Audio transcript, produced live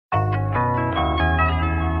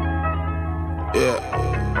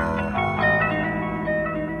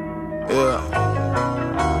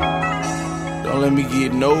let me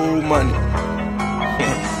get no money.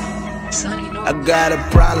 I got a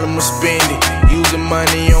problem with spending, using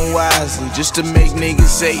money unwisely, just to make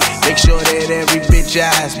niggas hate. Make sure that every bitch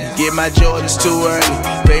eyes me. Get my Jordans too early,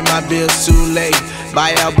 pay my bills too late.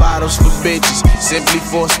 Buy out bottles for bitches, simply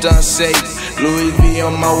for stunt sake. Louis V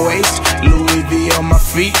on my waist, Louis V on my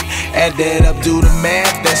feet. Add that up, do the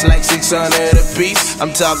math, that's like 600 a piece.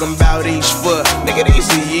 I'm talking about each foot, nigga, these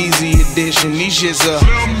the easy edition. These shits are,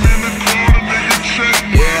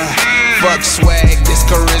 yeah, fuck swag, this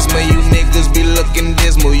charisma. You niggas be looking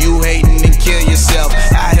dismal, you hating and kill yourself.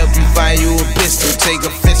 I help you find you a pistol, take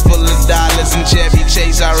a fistful of dollars and Chevy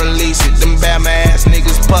Chase, I release it. Them Bama ass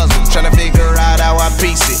niggas puzzled, tryna figure out how I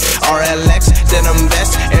piece it. RLX, denim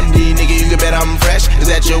vest, MD nigga, you can bet I'm fresh. Is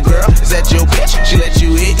that your girl? Is that your bitch? She let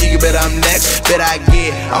you hit, you can bet I'm next. Bet I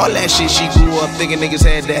get all that shit she grew up thinking niggas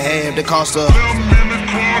had to have. The cost of,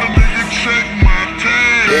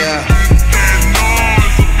 yeah.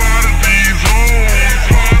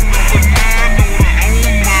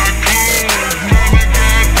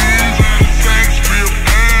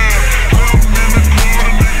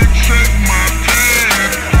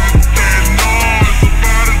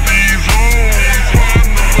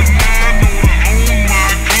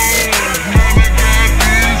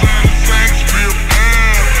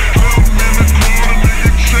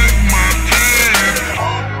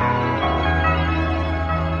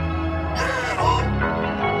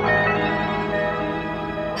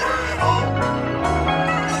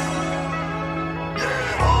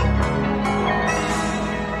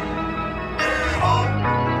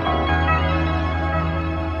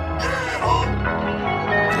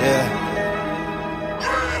 Yeah.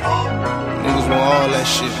 Niggas want all that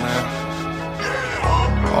shit, man.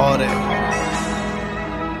 All that.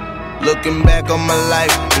 Looking back on my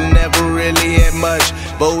life, we never really had much,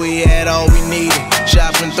 but we had all we needed.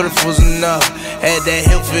 Shopping thrift was enough. Had that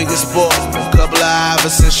Hilfiger sport, a couple of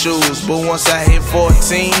Iverson shoes. But once I hit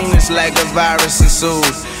 14, it's like a virus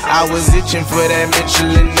ensues. I was itching for that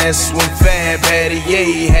Michelin S when Fab had it, yeah,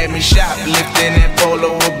 he had me shoplifting that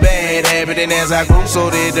polo, a bad habit. And as I grew, so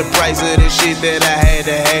did the price of the shit that I had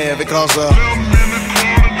to have. It cost a,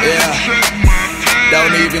 yeah.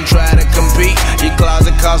 Don't even try to compete. Your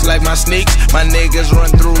closet costs like my sneaks. My niggas run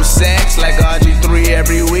through sacks like RG3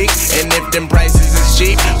 every week. And if them prices is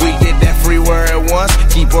cheap, we get that free word at once.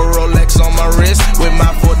 Keep a Rolex on my wrist with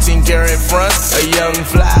my 14 karat fronts. A young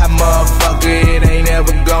fly motherfucker, it ain't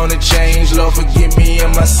ever gonna change. Lord forgive me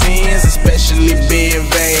of my sins, especially being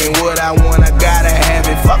vain. What I want, I gotta have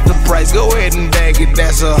it. Fuck the price, go ahead and bag it.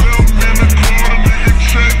 That's a,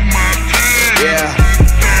 yeah.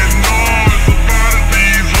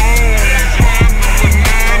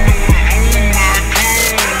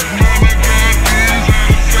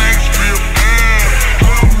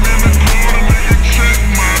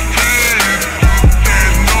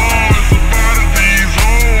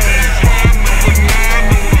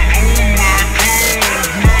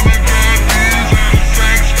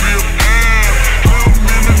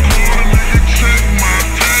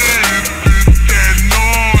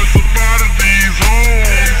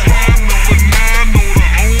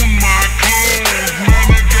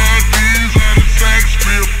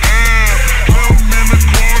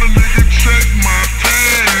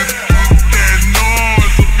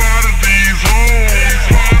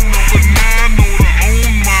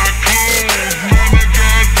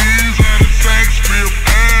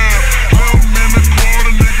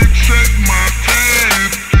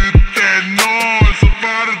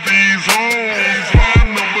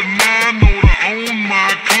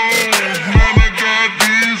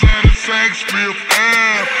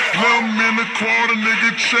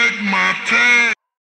 Check my tag.